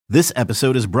This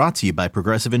episode is brought to you by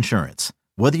Progressive Insurance.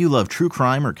 Whether you love true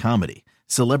crime or comedy,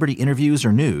 celebrity interviews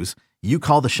or news, you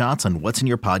call the shots on what's in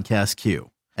your podcast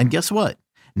queue. And guess what?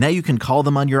 Now you can call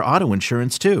them on your auto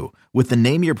insurance too with the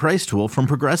Name Your Price tool from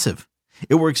Progressive.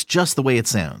 It works just the way it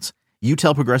sounds. You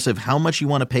tell Progressive how much you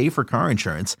want to pay for car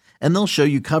insurance, and they'll show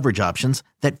you coverage options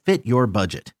that fit your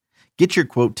budget. Get your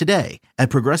quote today at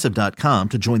Progressive.com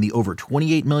to join the over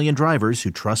 28 million drivers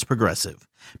who trust Progressive.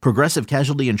 Progressive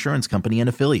Casualty Insurance Company and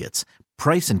Affiliates.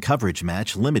 Price and coverage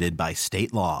match limited by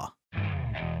state law.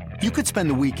 You could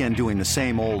spend the weekend doing the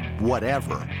same old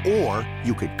whatever, or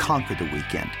you could conquer the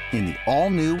weekend in the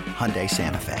all-new Hyundai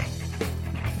Santa Fe.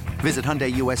 Visit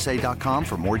HyundaiUSA.com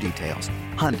for more details.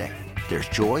 Hyundai, there's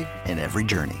joy in every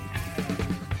journey.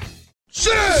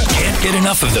 Can't get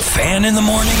enough of the Fan in the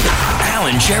morning? Al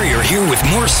and Jerry are here with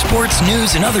more sports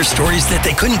news and other stories that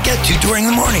they couldn't get to during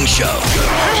the morning show.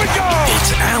 Here we go!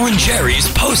 It's Al and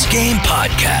Jerry's post-game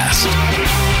podcast.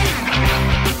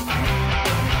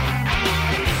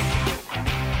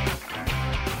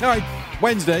 All right,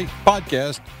 Wednesday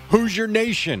podcast. Who's Your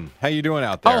Nation? How you doing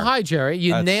out there? Oh, hi, Jerry.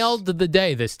 You nailed the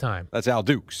day this time. That's Al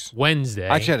Dukes. Wednesday.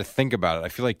 I actually had to think about it. I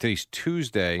feel like today's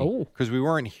Tuesday because we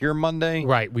weren't here Monday.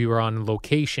 Right. We were on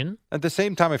location. At the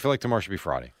same time, I feel like tomorrow should be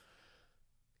Friday.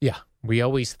 Yeah. We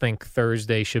always think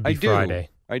Thursday should be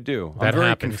Friday. I do. That I'm very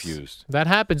happens. confused. That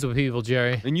happens with people,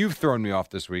 Jerry. And you've thrown me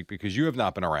off this week because you have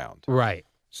not been around. Right.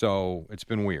 So it's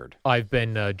been weird. I've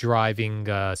been driving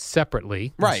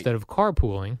separately instead of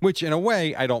carpooling. Which, in a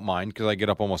way, I don't mind because I get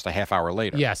up almost a half hour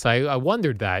later. Yes, I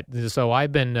wondered that. So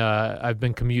I've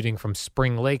been commuting from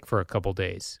Spring Lake for a couple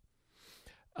days,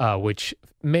 which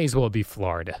may as well be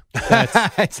Florida.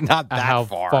 That's it's not that how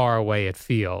far away it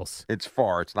feels. It's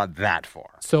far. It's not that far.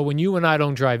 So when you and I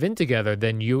don't drive in together,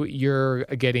 then you're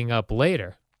getting up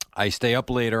later. I stay up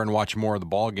later and watch more of the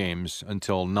ball games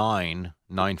until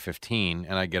 9:15,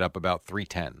 and I get up about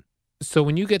 3:10. So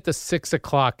when you get the 6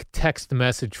 o'clock text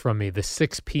message from me, the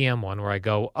 6 p.m. one where I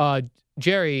go,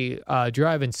 Jerry,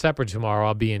 driving separate tomorrow,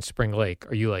 I'll be in Spring Lake.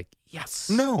 Are you like, yes?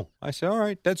 No. I say, all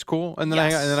right, that's cool. And then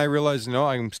I realize, no,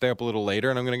 I can stay up a little later,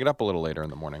 and I'm going to get up a little later in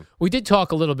the morning. We did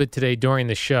talk a little bit today during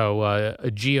the show.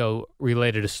 Gio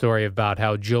related a story about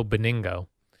how Joe Beningo,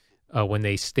 when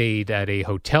they stayed at a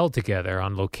hotel together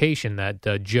on location,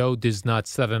 that Joe does not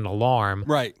set an alarm.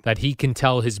 Right. That he can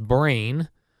tell his brain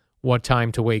what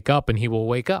time to wake up, and he will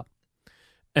wake up.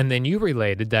 And then you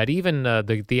related that even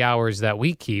the hours that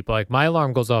we keep, like my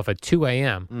alarm goes off at 2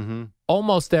 a.m. Mm-hmm.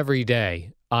 Almost every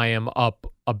day, I am up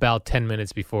about 10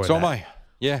 minutes before So that. am I.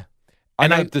 Yeah.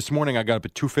 This morning, I got up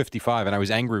at 2:55, and I was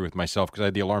angry with myself because I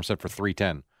had the alarm set for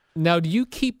 3:10. Now, do you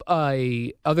keep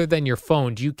other than your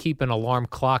phone, do you keep an alarm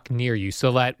clock near you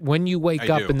so that when you wake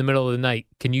up in the middle of the night,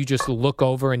 can you just look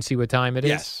over and see what time it is?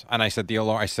 Yes, and I set the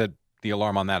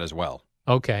alarm on that as well.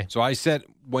 Okay. So I set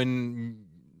when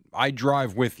I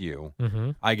drive with you,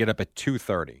 I get up at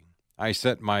 2:30. I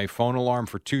set my phone alarm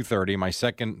for 2:30, my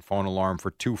second phone alarm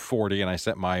for 2:40, and I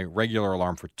set my regular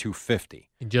alarm for 2:50.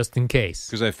 Just in case.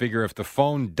 Because I figure if the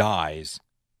phone dies,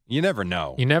 you never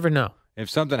know. You never know. If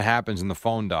something happens and the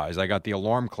phone dies, I got the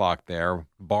alarm clock there,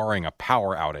 barring a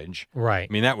power outage. Right.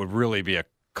 I mean, that would really be a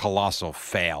colossal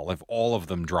fail if all of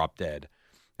them drop dead.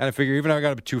 And I figure even if I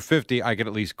got up at 2:50, I could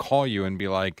at least call you and be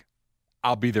like,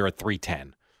 I'll be there at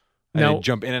 3:10. And then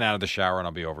jump in and out of the shower, and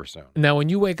I'll be over soon. Now, when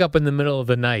you wake up in the middle of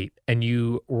the night and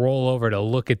you roll over to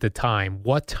look at the time,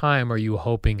 what time are you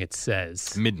hoping it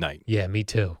says? Midnight. Yeah, me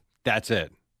too. That's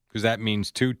it. Because that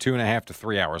means 2.5 to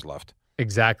 3 hours left.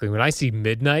 Exactly. When I see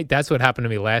midnight, that's what happened to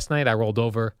me last night. I rolled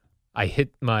over. I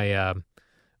hit my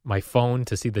my phone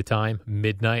to see the time,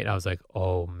 midnight. I was like,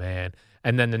 oh, man.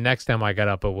 And then the next time I got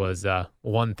up, it was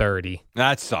 1:30.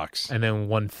 That sucks. And then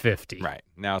 1:50. Right.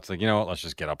 Now it's like, you know what? Let's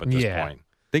just get up at this point.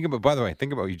 By the way,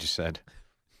 think about what you just said.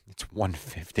 It's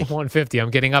 1:50. 1:50. I'm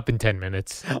getting up in 10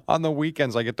 minutes. On the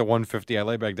weekends, I get to 1:50. I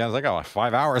lay back down. It's like, oh,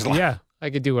 5 hours left. Yeah. I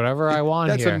could do whatever I want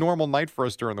That's here. a normal night for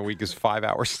us during the week is 5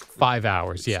 hours. 5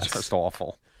 hours, yes. It's just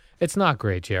awful. It's not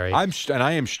great, Jerry. I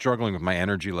am struggling with my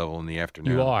energy level in the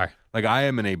afternoon. You are. Like I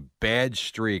am in a bad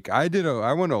streak. I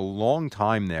went a long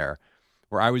time there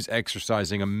where I was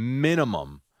exercising a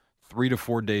minimum 3 to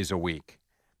 4 days a week.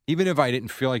 Even if I didn't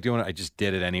feel like doing it, I just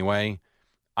did it anyway.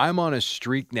 I'm on a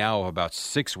streak now of about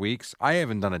 6 weeks. I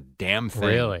haven't done a damn thing.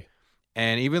 Really?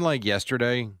 And even like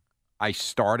yesterday, I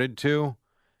started to.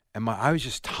 And I was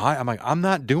just tired. I'm like, I'm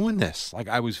not doing this. Like,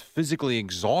 I was physically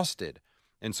exhausted.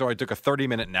 And so I took a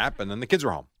 30-minute nap, and then the kids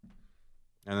were home.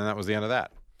 And then that was the end of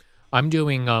that. I'm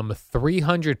doing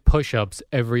 300 push-ups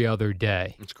every other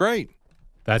day. It's great.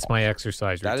 That's my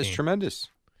exercise routine. That is tremendous.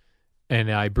 And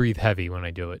I breathe heavy when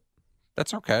I do it.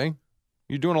 That's okay.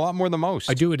 You're doing a lot more than most.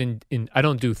 I do it in I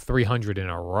don't do 300 in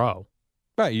a row.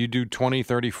 Right, you do 20,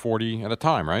 30, 40 at a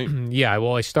time, right? Yeah,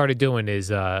 well, I started doing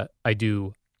is I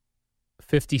do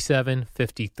 57,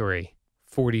 53,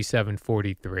 47,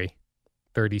 43,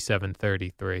 37,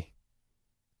 33.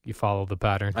 You follow the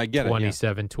pattern. I get it, yeah.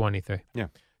 27, 23. Yeah.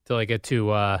 Till I get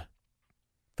to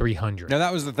 300. Now,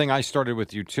 that was the thing I started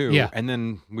with you, too. Yeah. And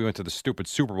then we went to the stupid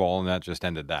Super Bowl, and that just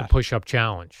ended The that. push-up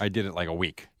challenge. I did it like a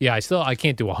week. Yeah, I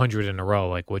can't do 100 in a row,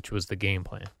 like which was the game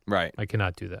plan. Right. I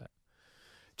cannot do that.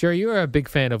 Jerry, you're a big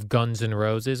fan of Guns N'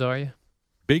 Roses, are you?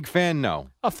 Big fan? No.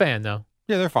 A fan, though.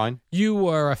 Yeah, they're fine. You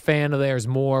were a fan of theirs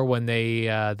more when they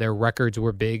their records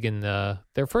were big, and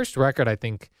their first record, I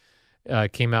think,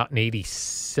 came out in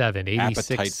 87,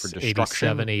 86, Appetite for Destruction?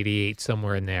 87, 88,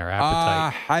 somewhere in there.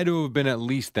 Appetite. Had to have been at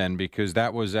least then, because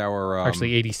that was our...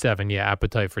 Actually, 87, yeah,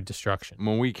 Appetite for Destruction.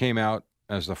 when we came out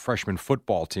as the freshman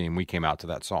football team, we came out to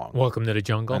that song. Welcome to the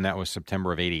Jungle. And that was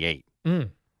September of 88.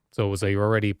 So it was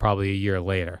already probably a year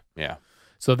later. Yeah.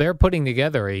 So they're putting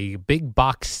together a big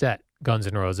box set, Guns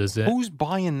N' Roses. Who's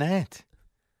buying that?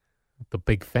 The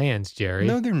big fans, Jerry.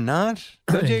 No, they're not.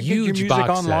 Don't you get your Huge music box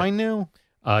online set. now?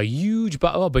 A huge,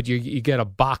 but you get a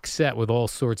box set with all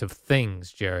sorts of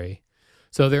things, Jerry.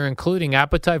 So they're including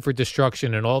Appetite for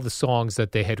Destruction and all the songs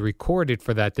that they had recorded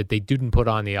for that they didn't put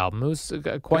on the album. It was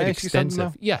quite I ask you something,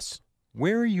 extensive. though? Yes.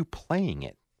 Where are you playing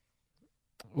it?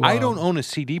 Well, I don't own a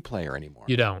CD player anymore.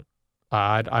 You don't.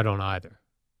 I don't either.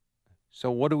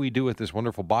 So what do we do with this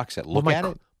wonderful box set? Look Well, at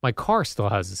it? My car still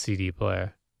has a CD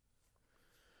player.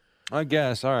 I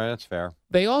guess. All right, that's fair.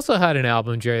 They also had an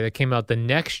album, Jerry, that came out the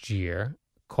next year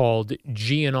called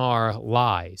GNR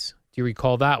Lies. Do you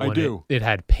recall that I one? do. It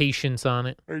had Patience on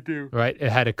it, I do. right? It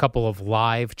had a couple of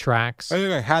live tracks. I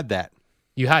think I had that.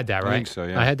 You had that, I right? think so,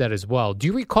 yeah. I had that as well. Do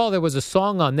you recall there was a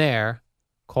song on there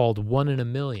called One in a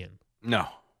Million? No,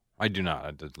 I do not.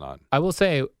 I did not. I will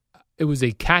say it was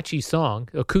a catchy song,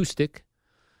 acoustic,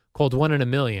 called One in a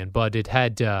Million, but it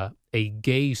had a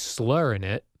gay slur in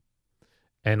it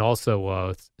and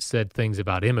also said things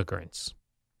about immigrants.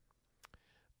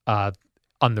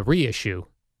 On the reissue,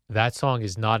 that song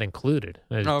is not included.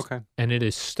 And Oh, okay. And it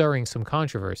is stirring some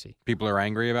controversy. People are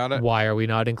angry about it? Why are we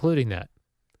not including that?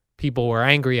 People were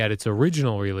angry at its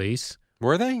original release.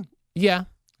 Were they? Yeah.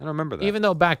 I don't remember that. Even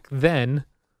though back then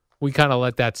we kind of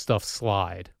let that stuff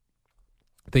slide.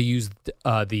 They used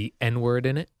the N-word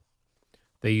in it.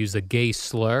 They used a gay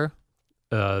slur.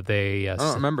 They I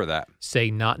don't remember that.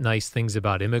 say not nice things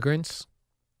about immigrants.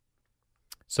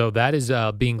 So that is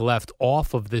being left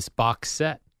off of this box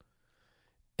set.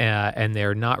 And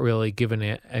they're not really given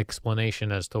an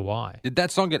explanation as to why. Did that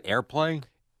song get airplay?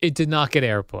 It did not get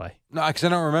airplay. No, because I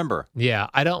don't remember. Yeah,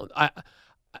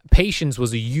 Patience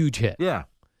was a huge hit. Yeah.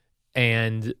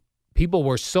 And people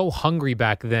were so hungry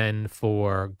back then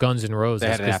for Guns N' Roses. They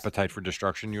had an 'cause- appetite for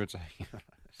destruction, you would say?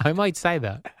 I might say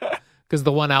that because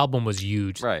the one album was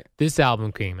huge. Right. This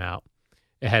album came out.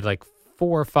 It had like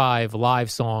 4 or 5 live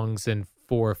songs and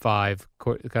 4 or 5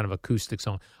 kind of acoustic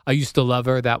songs. I Used to Love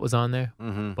Her, that was on there.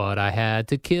 Mm-hmm. But I Had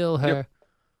to Kill Her. Yep.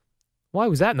 Why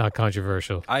was that not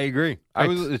controversial? I agree.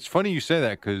 It's funny you say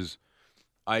that because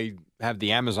I have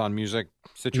the Amazon Music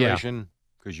situation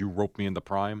because you roped me into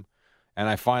Prime. And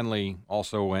I finally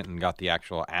also went and got the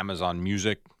actual Amazon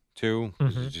Music, too.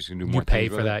 'Cause it's just gonna do more You pay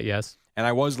things for with it. that, yes. And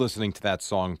I was listening to that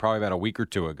song probably about a week or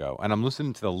two ago, and I'm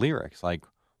listening to the lyrics like,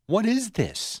 what is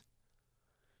this?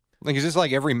 Like, is this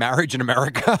like every marriage in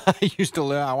America? I used to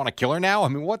live, I want to kill her now? I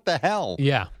mean, what the hell?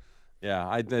 Yeah.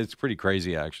 Yeah, it's pretty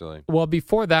crazy, actually. Well,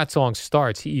 before that song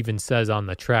starts, he even says on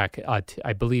the track,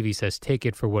 I believe he says, take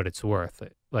it for what it's worth.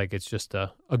 Like it's just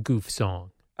a goof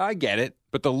song. I get it,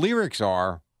 but the lyrics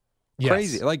are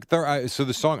crazy. Yes. Like, so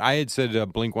the song, I had said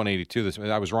Blink 182,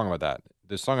 I was wrong about that.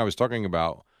 The song I was talking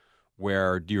about,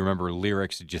 where do you remember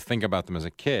lyrics? Did you think about them as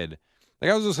a kid? Like,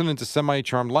 I was listening to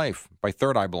Semi-Charmed Life by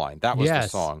Third Eye Blind. That was the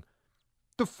Yes. song.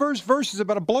 The first verse is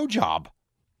about a blowjob.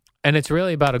 And it's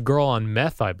really about a girl on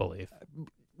meth, I believe.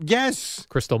 Yes,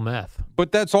 Crystal meth.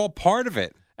 but that's all part of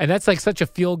it. And that's like such a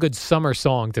feel-good summer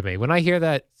song to me. When I hear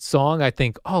that song, I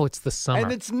think, oh, it's the summer.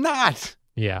 And it's not.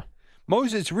 Yeah.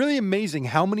 It's really amazing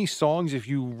how many songs, if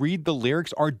you read the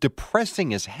lyrics, are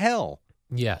depressing as hell.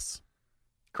 Yes.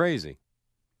 Crazy.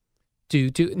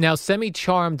 Now,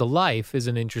 Semi-Charmed Life is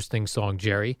an interesting song,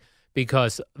 Jerry,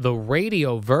 because the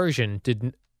radio version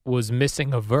was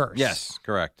missing a verse. Yes,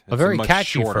 correct. A very much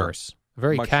catchy shorter. verse. A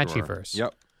very Much catchy shorter. verse.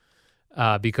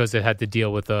 Yep. Because it had to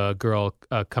deal with a girl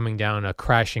coming down,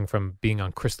 crashing from being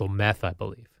on crystal meth, I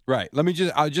believe. Right. Let me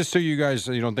just so you guys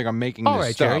you don't think I'm making All this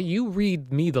right, stuff. Jerry, you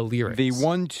read me the lyrics. The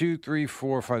 1, 2, 3,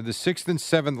 4, 5, the 6th and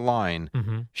 7th line.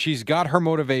 Mm-hmm. She's got her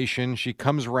motivation. She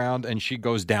comes around and she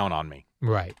goes down on me.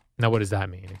 Right. Now, what does that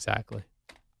mean exactly?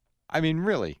 I mean,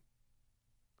 really.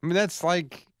 I mean, that's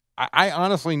like I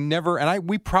honestly never, and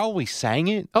we probably sang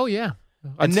it. Oh, yeah.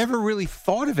 I never really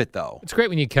thought of it though. It's great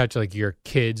when you catch like your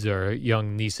kids or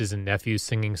young nieces and nephews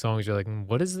singing songs. You're like,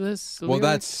 what is this? Well,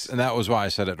 lyrics? that was why I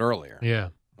said it earlier. Yeah.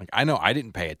 Like, I know I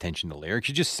didn't pay attention to lyrics.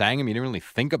 You just sang them. You didn't really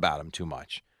think about them too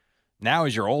much. Now,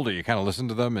 as you're older, you kind of listen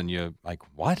to them and you're like,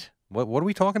 what? What are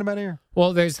we talking about here?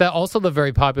 Well, there's that also the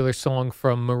very popular song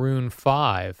from Maroon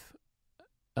 5.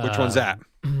 Which one's that?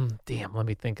 Damn, let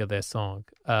me think of this song.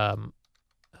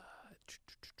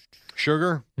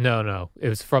 Sugar? No. It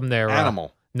was from their...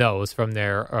 Animal. No, it was from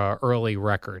their early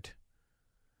record.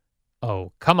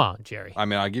 Oh, come on, Jerry. I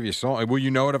mean, I'll give you a song. Will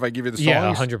you know it if I give you the songs?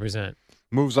 Yeah, 100%.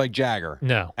 Moves Like Jagger.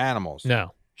 No. Animals.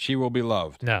 No. She Will Be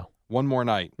Loved. No. One More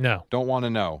Night. No. Don't Want to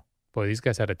Know. Boy, these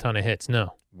guys had a ton of hits.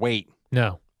 No. Wait.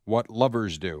 No. What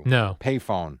Lovers Do. No.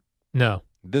 Payphone. No.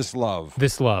 This Love.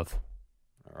 This Love.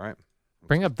 All right.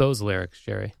 Bring up those lyrics,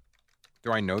 Jerry.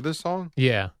 Do I know this song?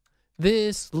 Yeah.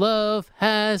 This love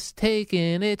has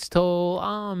taken its toll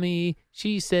on me.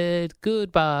 She said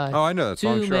goodbye. Oh, I know that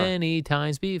song, too sure. many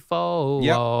times before.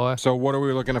 Yep. So what are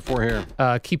we looking for here?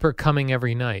 Keep her coming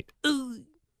every night. Ooh.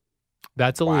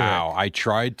 That's a Wow.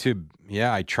 lyric.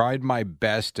 I tried my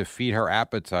best to feed her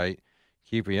appetite.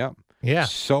 Keep me up. Yeah.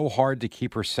 So hard to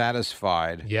keep her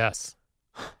satisfied. Yes.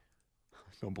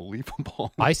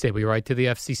 Unbelievable. I say we write to the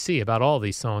FCC about all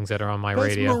these songs that are on my That's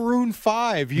radio. Maroon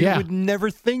 5. You Yeah. would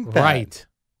never think that. Right.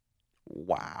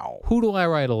 Wow. Who do I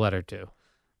write a letter to?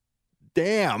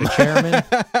 Damn. The chairman?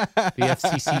 The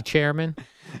FCC chairman?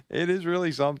 It is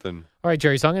really something. All right,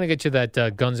 Jerry. So I'm going to get you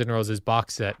that Guns N' Roses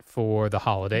box set for the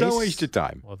holidays. Don't waste your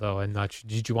time. Although I'm not sure.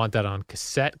 Did you want that on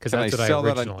cassette? Because Can I that's what sell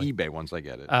I that on originally. eBay once I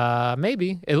get it?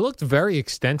 Maybe. It looked very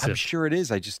extensive. I'm sure it is.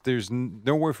 There's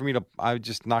nowhere for me to. I'm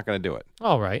just not going to do it.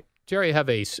 All right. Jerry, I have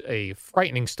a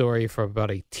frightening story for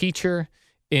about a teacher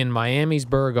in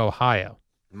Miamisburg, Ohio.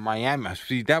 Miami.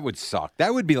 See, that would suck.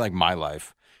 That would be like my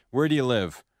life. Where do you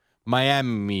live?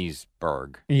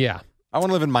 Miamisburg. Yeah. I want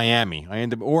to live in Miami.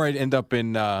 I'd end up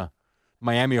in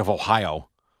Miami of Ohio.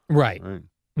 Right. Right.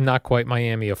 Not quite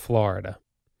Miami of Florida.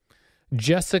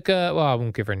 Jessica, well, I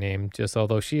won't give her name, just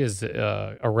although she is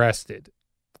arrested.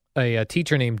 A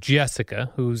teacher named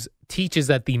Jessica who teaches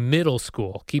at the middle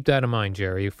school. Keep that in mind,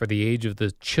 Jerry, for the age of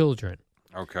the children.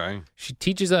 Okay. She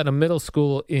teaches at a middle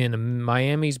school in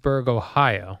Miamisburg,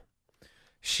 Ohio.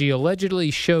 She allegedly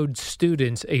showed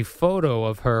students a photo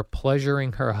of her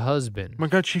pleasuring her husband. My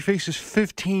God, she faces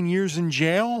 15 years in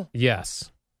jail?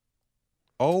 Yes.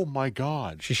 Oh, my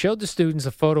God. She showed the students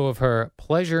a photo of her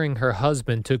pleasuring her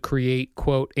husband to create,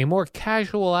 quote, a more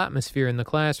casual atmosphere in the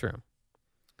classroom.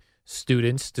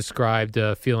 Students described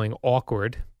feeling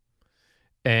awkward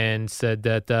and said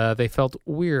that they felt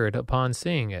weird upon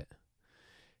seeing it.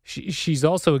 She's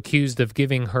also accused of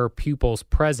giving her pupils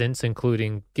presents,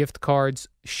 including gift cards,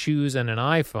 shoes, and an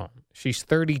iPhone. She's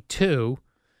 32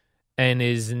 and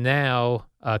is now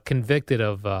convicted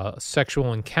of a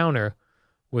sexual encounter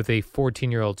with a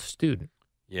 14-year-old student.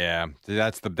 Yeah,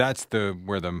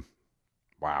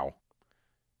 wow.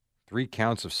 3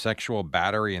 counts of sexual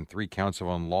battery and 3 counts of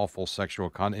unlawful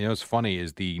sexual conduct. You know what's funny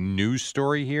is the news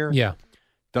story here Yeah.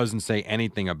 doesn't say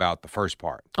anything about the first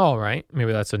part. All right.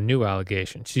 Maybe that's a new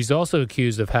allegation. She's also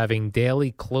accused of having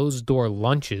daily closed-door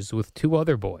lunches with 2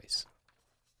 other boys.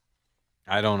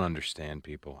 I don't understand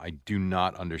people. I do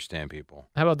not understand people.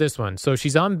 How about this one? So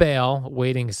she's on bail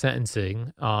waiting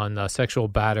sentencing on sexual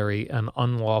battery and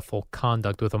unlawful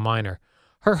conduct with a minor.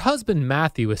 Her husband,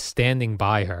 Matthew, is standing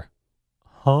by her.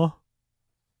 Huh?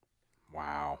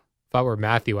 Wow. If I were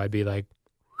Matthew, I'd be like,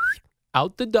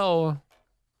 out the door.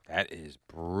 That is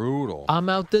brutal. I'm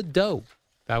out the door.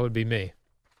 That would be me.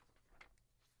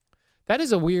 That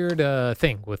is a weird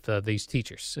thing with these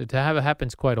teachers. It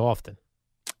happens quite often.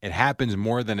 It happens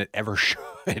more than it ever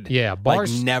should. Yeah, like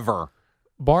never.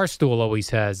 Barstool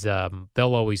always has, they'll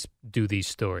always do these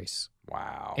stories.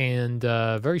 Wow. And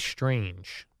very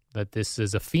strange that this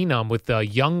is a phenom with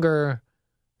younger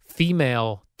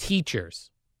female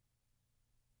teachers.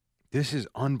 This is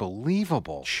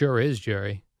unbelievable. Sure is,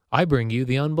 Jerry. I bring you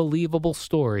the unbelievable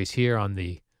stories here on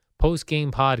the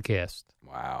post-game podcast.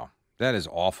 Wow. That is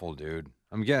awful, dude.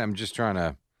 I'm just trying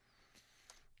to.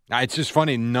 It's just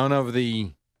funny. None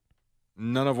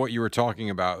of what you were talking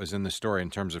about was in the story in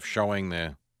terms of showing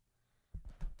the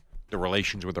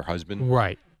relations with her husband.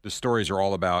 Right. The stories are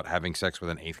all about having sex with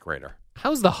an 8th grader.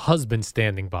 How's the husband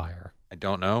standing by her? I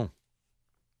don't know.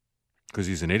 Because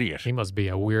he's an idiot. He must be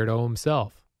a weirdo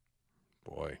himself.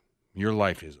 Boy, your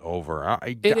life is over.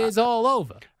 It is all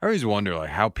over. I always wonder, like,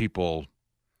 how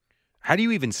do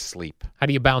you even sleep? How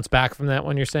do you bounce back from that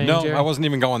when you're saying, No, Jerry? I wasn't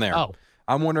even going there. Oh.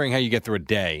 I'm wondering how you get through a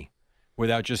day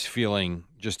without just feeling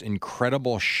just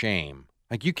incredible shame.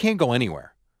 Like, you can't go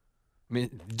anywhere. I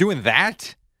mean, doing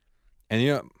that, and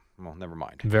well, never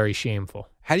mind. Very shameful.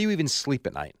 How do you even sleep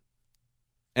at night?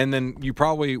 And then you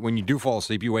probably, when you do fall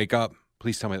asleep, you wake up.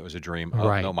 Please tell me that was a dream. Oh,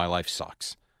 Right. no, my life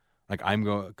sucks. Like,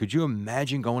 could you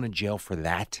imagine going to jail for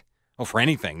that? Oh, for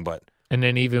anything, but. And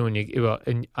then even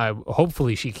when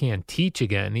hopefully she can't teach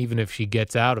again, even if she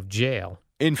gets out of jail.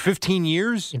 In 15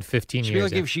 years? In 15 She'd years.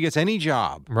 be like, if she gets any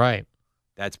job. Right.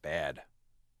 That's bad.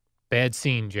 Bad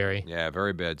scene, Jerry. Yeah,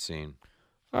 very bad scene.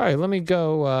 All right, let me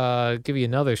go give you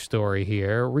another story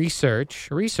here.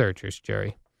 Researchers,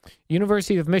 Jerry.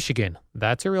 University of Michigan.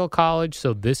 That's a real college,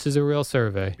 so this is a real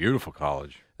survey. Beautiful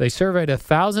college. They surveyed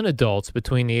 1,000 adults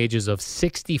between the ages of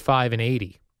 65 and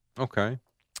 80. Okay.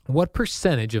 What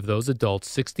percentage of those adults,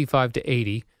 65 to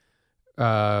 80,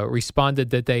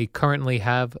 responded that they currently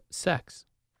have sex?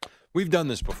 We've done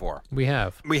this before. We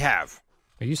have. We have.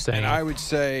 Are you saying And I would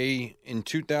say in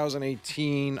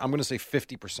 2018, I'm going to say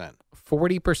 50%.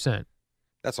 40%?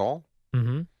 That's all?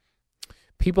 Mm-hmm.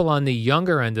 People on the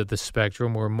younger end of the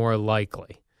spectrum were more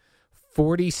likely.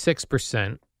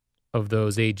 46% of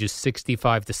those ages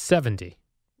 65 to 70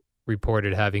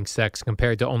 reported having sex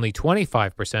compared to only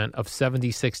 25% of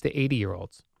 76 to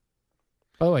 80-year-olds.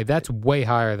 By the way, that's way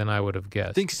higher than I would have I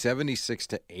guessed. think 76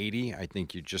 to 80, I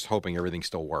think you're just hoping everything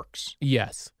still works.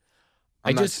 Yes.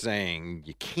 I'm not saying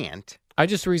you can't. I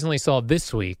just recently saw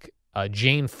this week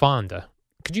Jane Fonda.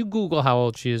 Could you Google how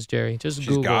old she is, Jerry? Just She's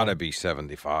Google. got to be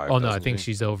 75. Oh, no, I doesn't think she?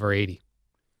 she's over 80.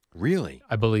 Really?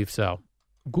 I believe so.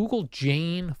 Google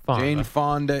Jane Fonda. Jane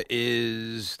Fonda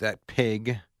is that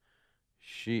pig.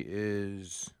 She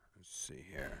is, let's see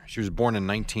here. She was born in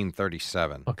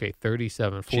 1937. Okay,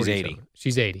 37, She's 47. 80.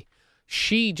 She's 80.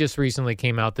 She just recently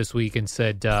came out this week and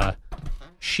said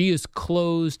she is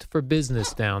closed for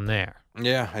business down there.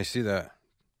 Yeah, I see that.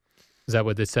 Is that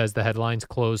what it says? The headline's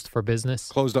closed for business?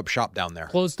 Closed up shop down there.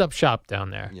 Closed up shop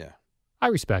down there. Yeah. I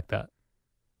respect that.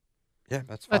 Yeah,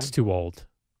 that's fine. That's too old.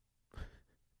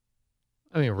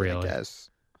 I mean, really. I guess.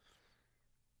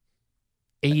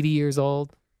 80 years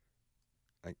old?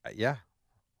 Yeah.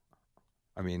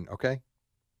 I mean, okay.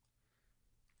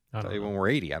 I Tell don't you know. when we're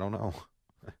 80, I don't know.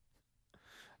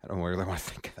 I don't really want to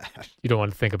think of that. You don't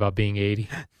want to think about being 80?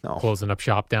 No, Closing up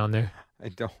shop down there? I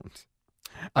don't.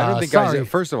 I don't think sorry. guys.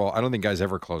 First of all, I don't think guys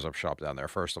ever close up shop down there.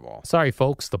 First of all, Sorry,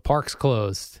 folks. The park's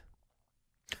closed.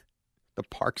 the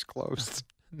park's closed.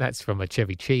 That's from a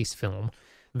Chevy Chase film.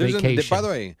 There's Vacation. by the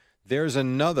way, there's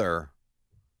another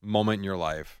moment in your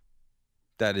life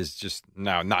that is just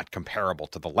now not comparable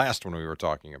to the last one we were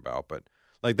talking about, but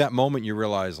like that moment you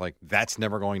realize like that's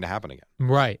never going to happen again.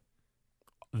 Right.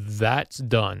 That's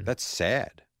done. That's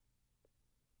sad.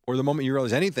 Or the moment you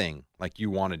realize anything like you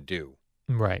want to do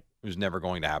Right. is never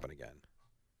going to happen again.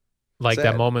 Like Sad.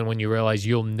 that moment when you realize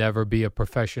you'll never be a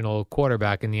professional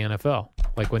quarterback in the NFL.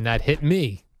 Like when that hit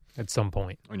me at some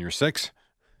point. When you're 6,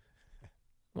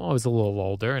 Well, I was a little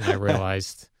older and I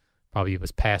realized probably it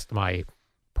was past my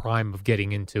prime of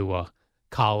getting into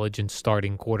college and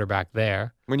starting quarterback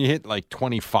there. when you hit like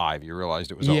 25, you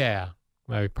realized it was over. Yeah.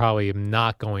 I probably am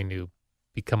not going to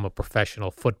become a professional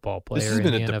football player This has in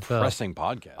been the a NFL. depressing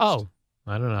podcast. Oh,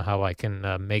 I don't know how I can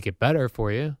make it better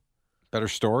for you. Better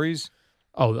stories,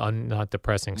 Oh, not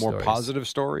depressing more stories. positive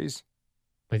stories.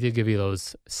 I did give you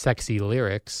those sexy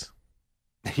lyrics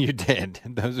You did.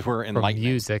 Those were from enlightening.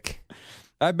 music.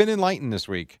 I've been enlightened this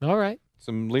week. All right.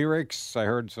 Some lyrics. I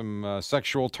heard some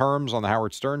sexual terms on the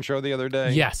Howard Stern show the other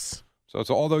day. Yes. So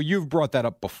although you've brought that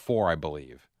up before, I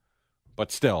believe,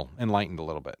 but still enlightened a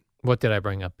little bit. What did I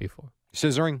bring up before?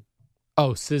 Scissoring?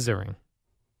 Oh, scissoring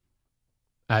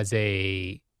as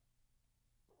a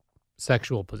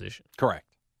sexual position Correct.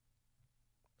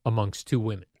 amongst two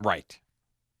women. Right.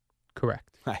 Correct.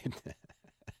 Right.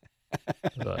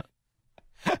 The,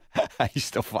 I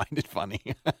still find it funny.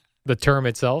 the term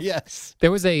itself. Yes. There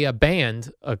was a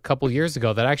band a couple years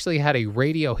ago that actually had a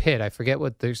radio hit. I forget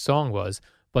what their song was,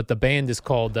 but the band is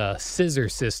called Scissor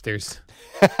Sisters.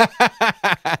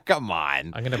 Come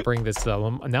on. I'm going to bring this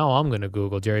up. Now I'm going to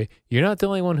Google, Jerry. You're not the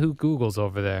only one who Googles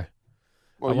over there.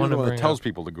 Well, I you're wanna the one that bring tells up-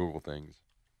 people to Google things.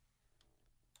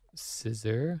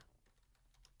 Scissor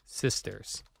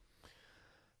Sisters.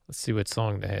 Let's see what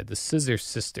song they had. The Scissor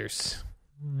Sisters.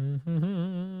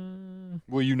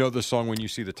 Well, you know the song when you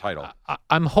see the title.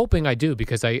 I'm hoping I do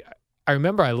because I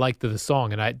remember I liked the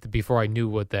song and before I knew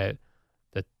what that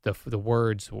the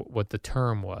words, what the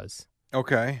term was.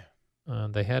 Okay.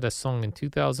 They had a song in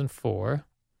 2004.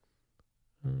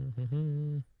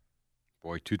 Mm-hmm.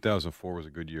 Boy, 2004 was a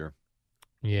good year.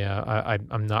 Yeah,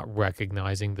 I'm not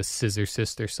recognizing the Scissor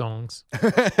Sister songs,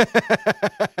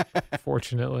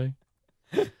 fortunately.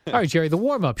 All right, Jerry, the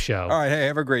warm-up show. All right, hey,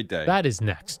 have a great day. That is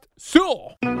next.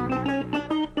 So.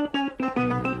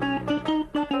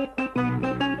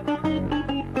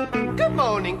 Good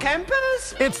morning,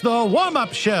 campers. It's the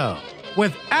warm-up show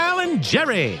with Alan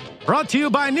Jerry. Brought to you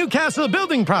by Newcastle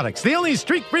Building Products, the only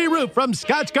streak-free roof from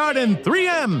Scotch Garden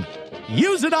 3M.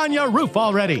 Use it on your roof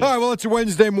already. All right, well, it's a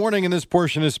Wednesday morning, and this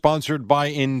portion is sponsored by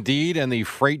Indeed, and the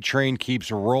freight train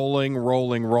keeps rolling.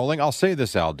 I'll say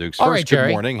this, Al Dukes. All First, right, Jerry.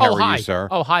 good morning. How are hi. you, sir?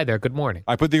 Oh, hi there. Good morning.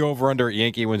 I put the over-under at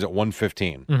Yankee wins at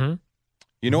 115. Mm-hmm.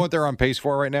 You know what they're on pace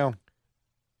for right now?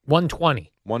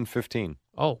 120. 115.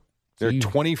 Oh. They're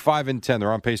 25-10.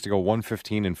 They're on pace to go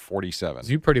 115-47.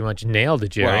 You pretty much nailed it,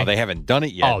 Jerry. Well, they haven't done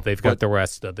it yet. Oh, they've got the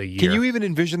rest of the year. Can you even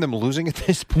envision them losing at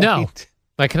this point? No.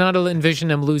 I cannot envision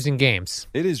them losing games.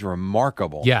 It is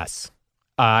remarkable. Yes.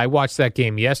 I watched that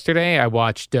game yesterday. I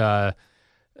watched the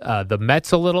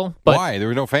Mets a little. But, why? There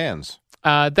were no fans.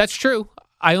 That's true.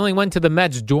 I only went to the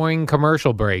Mets during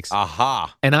commercial breaks.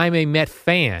 Aha. And I'm a Met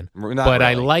fan. Not but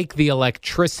I really. like the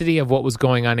electricity of what was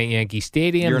going on at Yankee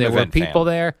Stadium. You're an There were event people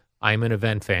fan. there. I'm an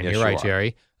event fan. Yes, You're right, you are.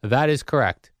 Jerry. That is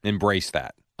correct. Embrace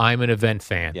that. I'm an event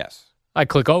fan. Yes. I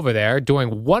click over there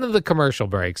during one of the commercial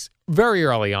breaks, very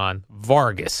early on,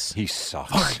 Vargas. He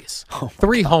sucks. Vargas. Oh, my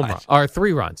 3 home God. runs, or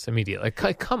 3 runs immediately.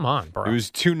 Like, come on, bro. It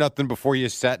was 2-0 before you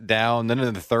sat down. Then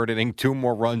in the third inning, 2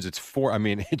 more runs. It's 4. I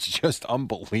mean, it's just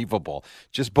unbelievable.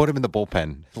 Just put him in the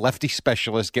bullpen. Lefty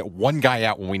specialist. Get one guy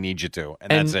out when we need you to.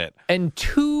 And that's it. And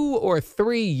 2 or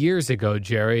 3 years ago,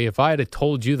 Jerry, if I had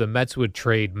told you the Mets would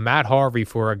trade Matt Harvey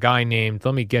for a guy named,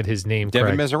 let me get his name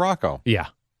Devin correct. Mesoraco. Yeah.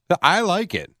 I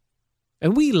like it.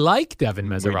 And we like Devin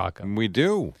Mesoraco. We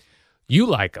do. You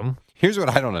like him. Here's what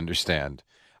I don't understand.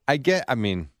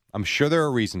 I'm sure there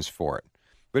are reasons for it.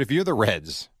 But if you're the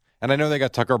Reds, and I know they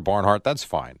got Tucker Barnhart, that's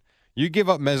fine. You give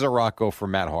up Mesoraco for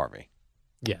Matt Harvey.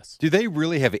 Yes. Do they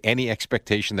really have any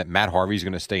expectation that Matt Harvey's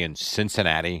going to stay in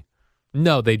Cincinnati?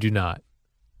 No, they do not.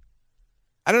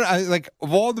 I don't know. Like,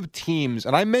 of all the teams,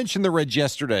 and I mentioned the Reds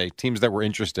yesterday, teams that were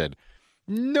interested,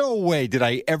 no way did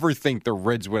I ever think the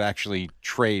Reds would actually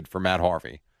trade for Matt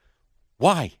Harvey.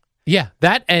 Why? Yeah,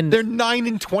 that and They're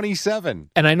 9-27.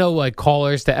 And I know, like,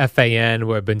 callers to FAN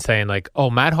who have been saying, like,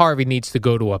 oh, Matt Harvey needs to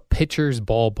go to a pitcher's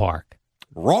ballpark.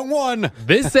 Wrong one.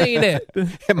 This ain't it. It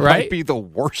right? might be the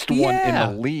worst one Yeah.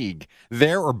 in the league.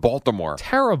 There or Baltimore.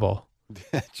 Terrible.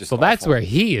 Just So that's awful. where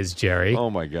he is, Jerry. Oh,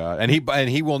 my God. And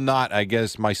he will not, I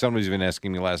guess, my son was even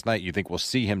asking me last night, you think we'll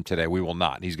see him today? We will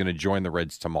not. He's going to join the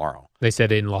Reds tomorrow. They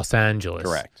said in Los Angeles.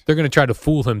 Correct. They're going to try to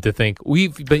fool him to think,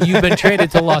 you've been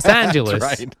traded to Los Angeles.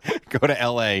 That's right. Go to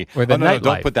L.A. Where the no, nightlife.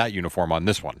 don't put that uniform on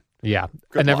this one. Yeah.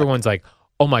 Good and luck. everyone's like,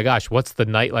 oh, my gosh, what's the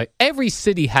nightlife? Every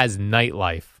city has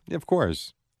nightlife. Yeah, of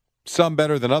course. Some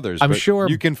better than others. I'm but sure-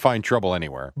 you can find trouble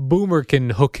anywhere. Boomer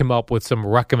can hook him up with some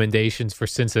recommendations for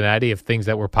Cincinnati of things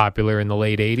that were popular in the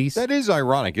late 80s. That is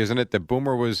ironic, isn't it? That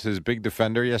Boomer was his big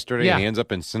defender yesterday, Yeah. and he ends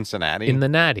up in Cincinnati. in the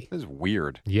Natty. This is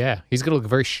weird. Yeah. He's going to look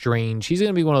very strange. He's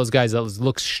going to be one of those guys that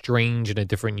looks strange in a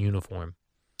different uniform.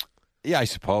 Yeah, I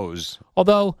suppose.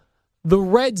 Although the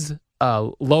Reds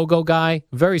logo guy,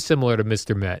 very similar to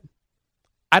Mr. Met.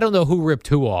 I don't know who ripped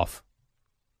who off.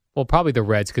 Well, probably the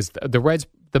Reds, because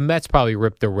the Mets probably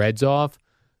ripped the Reds off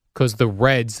because the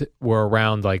Reds were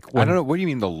around like I don't know. What do you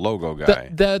mean the logo guy?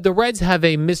 The Reds have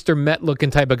a Mr. Met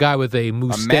looking type of guy with a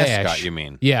mustache. A mascot, you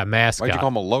mean? Yeah, mascot. Why'd you call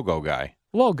him a logo guy?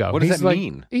 Logo. What does He's that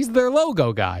mean? He's their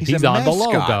logo guy. He's a on the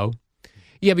mascot. logo.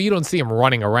 Yeah, but you don't see him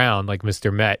running around like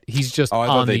Mr. Met. He's just Oh, I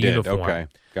thought on they the did. uniform. Okay,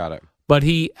 got it. But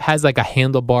he has like a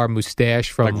handlebar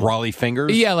mustache from Like Raleigh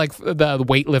Fingers? Yeah, like the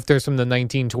weightlifters from the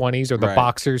 1920s or the Right.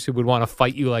 boxers who would want to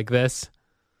fight you like this.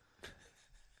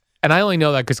 And I only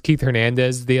know that because Keith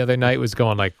Hernandez the other night was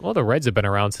going like, well, the Reds have been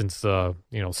around since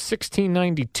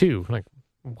 1692. I'm like,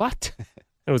 what?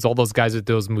 It was all those guys with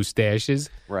those mustaches.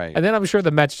 Right. And then I'm sure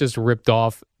the Mets just ripped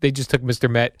off. They just took Mr.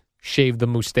 Met, shaved the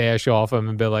mustache off him,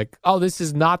 and be like, oh, this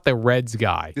is not the Reds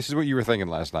guy. This is what you were thinking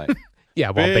last night. Yeah,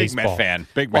 well, Big baseball. Met fan.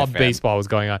 Big While Met fan. baseball was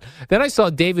going on. Then I saw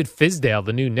David Fizdale,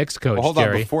 the new Knicks coach, Well, hold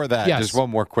Jerry. on. Before that, Yes. just one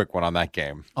more quick one on that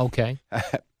game. Okay.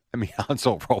 I mean,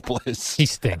 Hansel Robles. He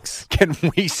stinks. Can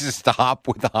we stop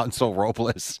with Hansel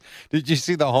Robles? Did you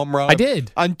see the home run? I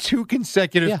did. On 2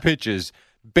 consecutive Yeah. pitches,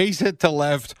 base hit to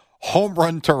left, home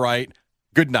run to right.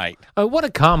 Good night. What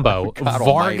a combo. God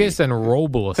Vargas almighty. and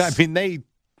Robles. I mean, they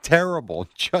terrible.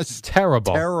 Just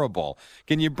Terrible. Terrible.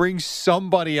 Can you bring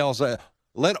somebody else?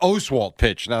 Let Oswalt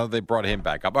pitch now that they brought him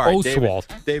back up. All right,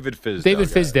 Oswalt. David Fizdale. David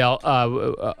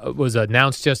Fizdale was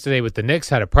announced yesterday with the Knicks,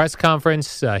 had a press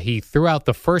conference. He threw out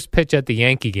the first pitch at the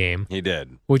Yankee game. He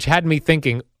did. Which had me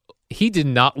thinking he did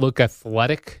not look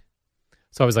athletic.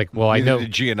 So I was like, well, I know.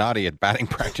 Did Giannotti at batting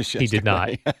practice yesterday. He did not.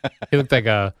 He looked like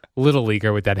a little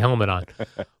leaguer with that helmet on.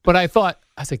 But I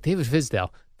was like, David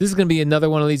Fizdale, this is going to be another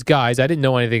one of these guys. I didn't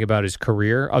know anything about his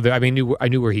career. I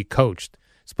knew where he coached.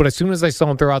 But as soon as I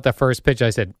saw him throw out that first pitch, I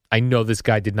said, I know this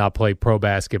guy did not play pro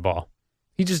basketball.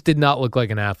 He just did not look like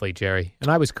an athlete, Jerry.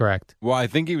 And I was correct. Well, I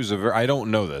think he was I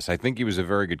don't know this. I think he was a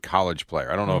very good college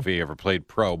player. I don't know if he ever played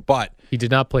pro, but he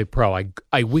did not play pro. I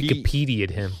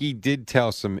Wikipedia'd him. He did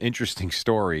tell some interesting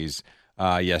stories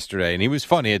yesterday, and he was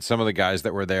funny at some of the guys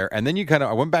that were there. And then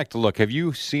I went back to look. Have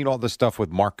you seen all the stuff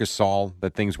with Marc Gasol,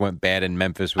 that things went bad in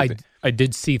Memphis? I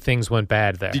did see things went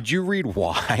bad there. Did you read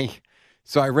why?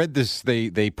 So I read this.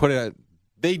 They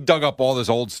dug up all this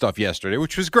old stuff yesterday,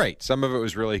 which was great. Some of it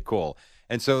was really cool.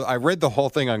 And so I read the whole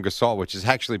thing on Gasol, which is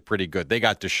actually pretty good. They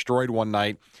got destroyed one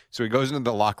night. So he goes into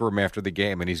the locker room after the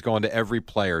game, and he's going to every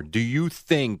player. Do you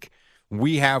think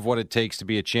we have what it takes to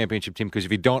be a championship team? Because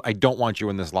if you don't, I don't want you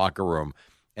in this locker room.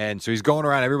 And so he's going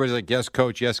around. Everybody's like, yes,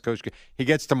 coach, yes, coach. He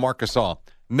gets to Marc Gasol.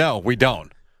 No, we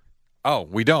don't. Oh,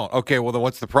 we don't. Okay, well, then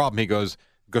what's the problem?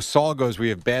 Gasol goes, we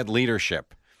have bad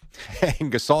leadership.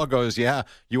 And Gasol goes, yeah,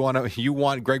 you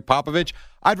want Greg Popovich?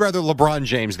 I'd rather LeBron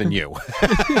James than you.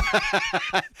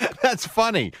 That's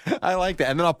funny. I like that.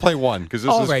 And then I'll play one because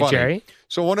this is funny. Jerry.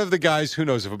 So one of the guys, who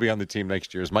knows if he'll be on the team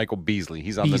next year, is Michael Beasley.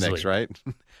 He's on the Knicks, right?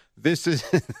 This is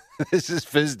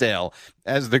Fizdale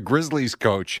as the Grizzlies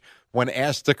coach when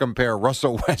asked to compare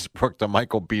Russell Westbrook to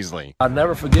Michael Beasley. I'll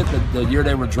never forget the year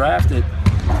they were drafted.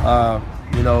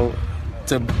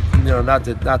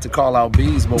 Not to call out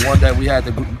Bees, but one day we had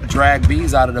to drag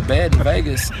Bees out of the bed in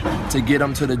Vegas to get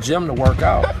him to the gym to work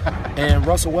out. And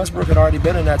Russell Westbrook had already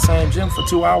been in that same gym for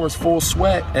 2 hours, full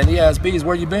sweat, and he asked Bees,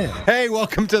 where you been? Hey,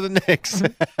 welcome to the Knicks.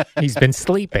 He's been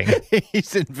sleeping.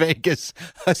 He's in Vegas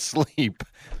asleep.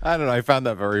 I don't know. I found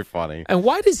that very funny. And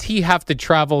why does he have to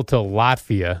travel to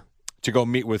Latvia? To go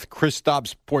meet with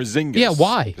Kristaps Porzingis. Yeah,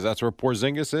 why? Because that's where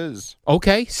Porzingis is.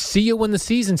 Okay, see you when the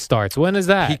season starts. When is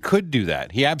that? He could do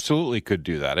that. He absolutely could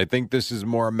do that. I think this is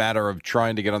more a matter of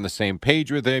trying to get on the same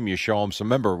page with him. You show him some.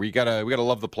 Remember, we gotta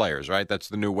love the players, right? That's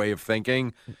the new way of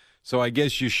thinking. So I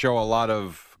guess you show a lot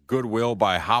of goodwill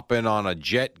by hopping on a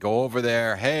jet, go over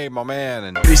there. Hey, my man,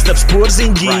 and Kristaps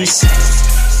Porzingis.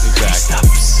 Right. Exactly.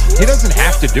 He doesn't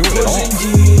have to do it at all.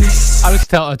 I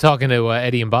was talking to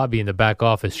Eddie and Bobby in the back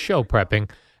office, show prepping,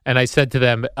 and I said to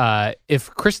them,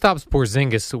 if Kristaps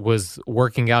Porzingis was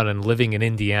working out and living in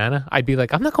Indiana, I'd be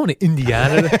like, I'm not going to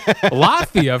Indiana.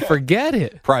 Latvia, forget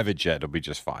it. Private jet will be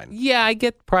just fine. Yeah, I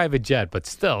get private jet, but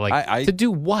still, to do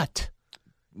what?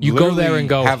 You Literally go there and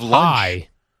go, have lunch. hi.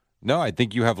 No, I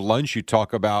think you have lunch. You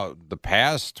talk about the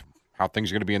past, how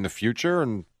things are going to be in the future,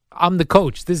 and I'm the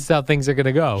coach. This is how things are going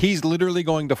to go. He's literally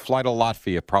going to fly to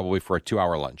Latvia probably for a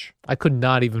 2-hour lunch. I could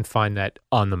not even find that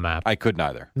on the map. I could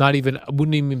neither. I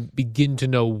wouldn't even begin to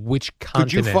know which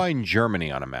continent. Could you find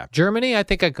Germany on a map? Germany? I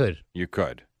think I could. You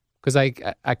could. Because I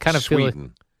kind of feel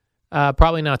like,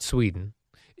 probably not Sweden.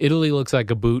 Italy looks like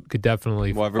a boot. Could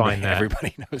definitely find that.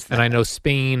 Everybody knows that. And I know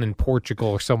Spain and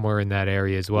Portugal are somewhere in that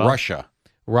area as well.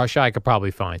 Russia, I could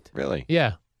probably find. Really?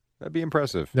 Yeah. That'd be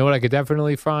impressive. You know what I could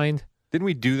definitely find? Didn't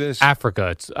we do this?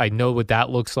 Africa. I know what that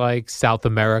looks like. South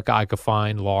America, I could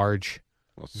find large.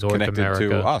 North America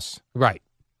to us. Right.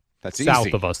 That's South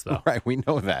easy. of us, though. Right. We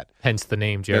know that. Hence the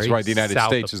name, Jerry. That's right. The United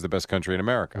States is the best country in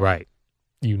America. Right.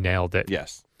 You nailed it.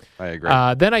 Yes. I agree.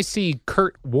 Then I see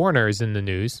Kurt Warner is in the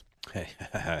news.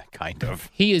 Kind of.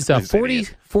 He is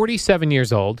 47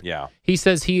 years old. Yeah. He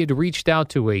says he had reached out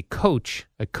to a coach,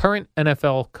 a current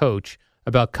NFL coach,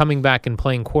 about coming back and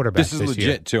playing quarterback this is legit,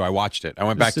 year. too. I watched it. I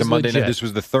went back to Monday night. This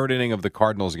was the third inning of the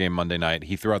Cardinals game Monday night.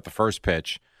 He threw out the first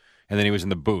pitch, and then he was in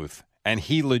the booth. And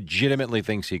he legitimately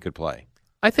thinks he could play.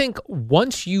 I think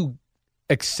once you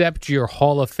accept your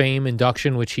Hall of Fame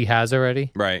induction, which he has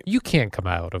already, right, you can't come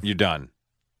out of it. You're done.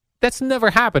 That's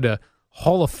never happened. A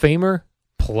Hall of Famer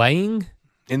playing?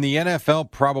 In the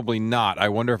NFL, probably not. I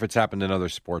wonder if it's happened in other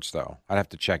sports, though. I'd have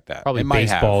to check that. Probably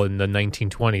baseball in the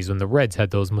 1920s when the Reds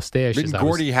had those mustaches. Didn't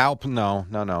Gordie Howe? No.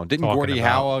 Didn't Gordie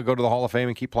Howe go to the Hall of Fame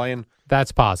and keep playing?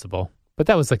 That's possible. But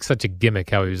that was like such a gimmick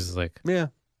how he was just like... Yeah.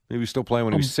 He was still playing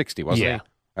when he was 60, wasn't he?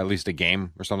 At least a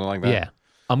game or something like that. Yeah.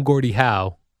 I'm Gordie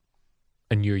Howe,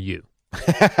 and you're you.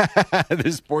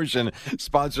 This portion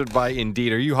sponsored by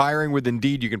Indeed. Are you hiring with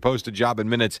Indeed? You can post a job in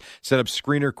minutes, set up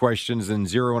screener questions, and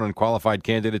zero in unqualified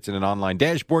candidates in an online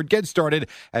dashboard. Get started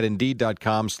at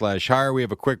Indeed.com/hire. We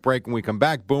have a quick break. When we come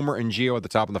back, Boomer and Gio at the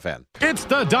top of the fan. It's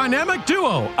the dynamic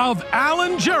duo of Al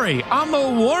and Jerry on the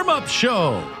warm-up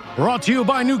show. Brought to you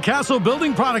by Newcastle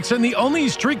Building Products and the only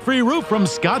streak-free roof from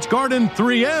Scotch Garden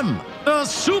 3M. The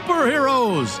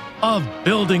superheroes of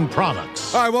building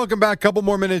products. All right, welcome back. Couple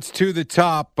more minutes to the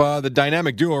top. The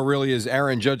dynamic duo really is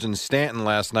Aaron Judge and Stanton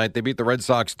last night. They beat the Red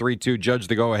Sox 3-2. Judge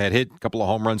the go-ahead hit. A couple of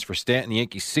home runs for Stanton. The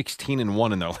Yankees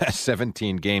 16-1 in their last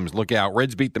 17 games. Look out.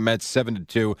 Reds beat the Mets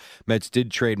 7-2. Mets did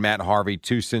trade Matt Harvey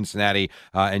to Cincinnati.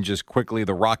 And just quickly,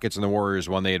 the Rockets and the Warriors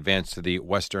won. They advanced to the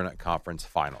Western Conference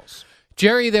Finals.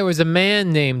 Jerry, there was a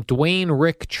man named Dwayne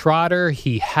Rick Trotter.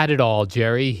 He had it all,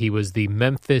 Jerry. He was the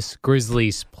Memphis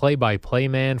Grizzlies play-by-play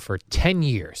man for 10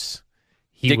 years.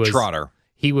 Dick Trotter.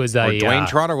 He was a... Dwayne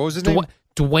Trotter? What was his name?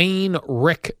 Dwayne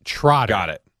Rick Trotter. Got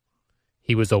it.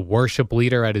 He was a worship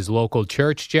leader at his local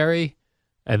church, Jerry.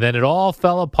 And then it all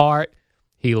fell apart.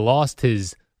 He lost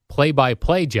his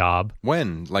play-by-play job.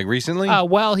 When? Like recently?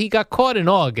 Well, he got caught in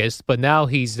August, but now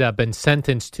he's been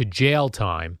sentenced to jail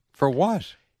time. For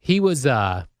what? He was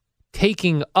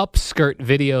taking upskirt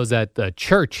videos at the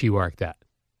church he worked at.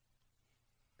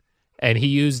 And he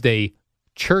used a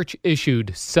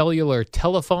church-issued cellular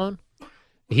telephone.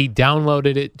 He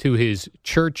downloaded it to his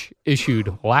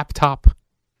church-issued laptop.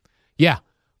 Yeah.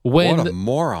 What a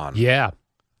moron. Yeah.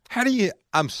 How do you...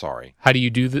 I'm sorry. How do you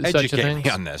do such a thing? Educate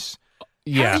me on this.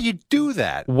 Yeah. How do you do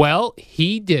that? Well,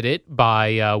 he did it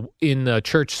by, in the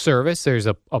church service, there's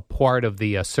a part of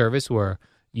the service where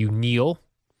you kneel.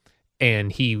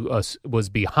 And he was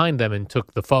behind them and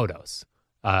took the photos.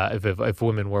 If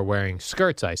women were wearing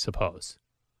skirts, I suppose.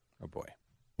 Oh boy,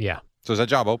 yeah. So is that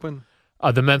job open?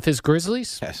 The Memphis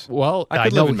Grizzlies? Yes. Well, I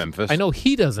could live in Memphis. I know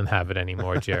he doesn't have it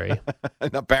anymore, Jerry.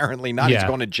 Apparently not. Yeah. He's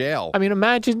going to jail. I mean,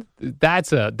 imagine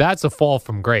that's a fall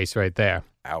from grace right there.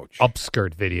 Ouch.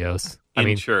 Upskirt videos.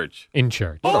 In church. In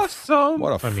church. Awesome.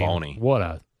 What a phony. What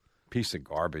a piece of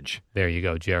garbage. There you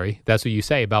go, Jerry. That's what you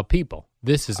say about people.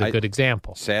 This is a good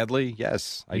example. Sadly,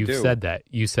 yes, I do. You've said that.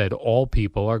 You said all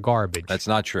people are garbage. That's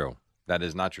not true. That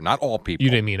is not true. Not all people.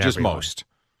 You didn't mean just everyone. most.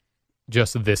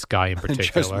 Just this guy in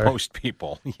particular. Just most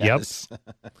people. Yes. Yep.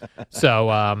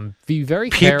 So be very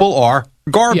people are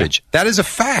garbage. Yeah. That is a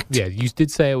fact. Yeah, you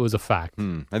did say it was a fact.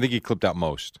 I think he clipped out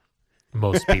most.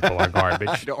 Most people are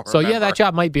garbage. So yeah, that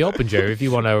job might be open, Jerry, if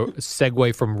you want to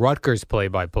segue from Rutgers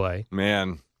play-by-play.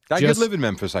 Man. I could live in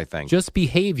Memphis, I think. Just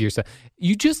behave yourself.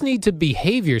 You just need to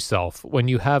behave yourself when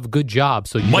you have good jobs.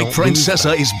 So you Mike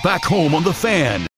Francesa is back home on the Fan.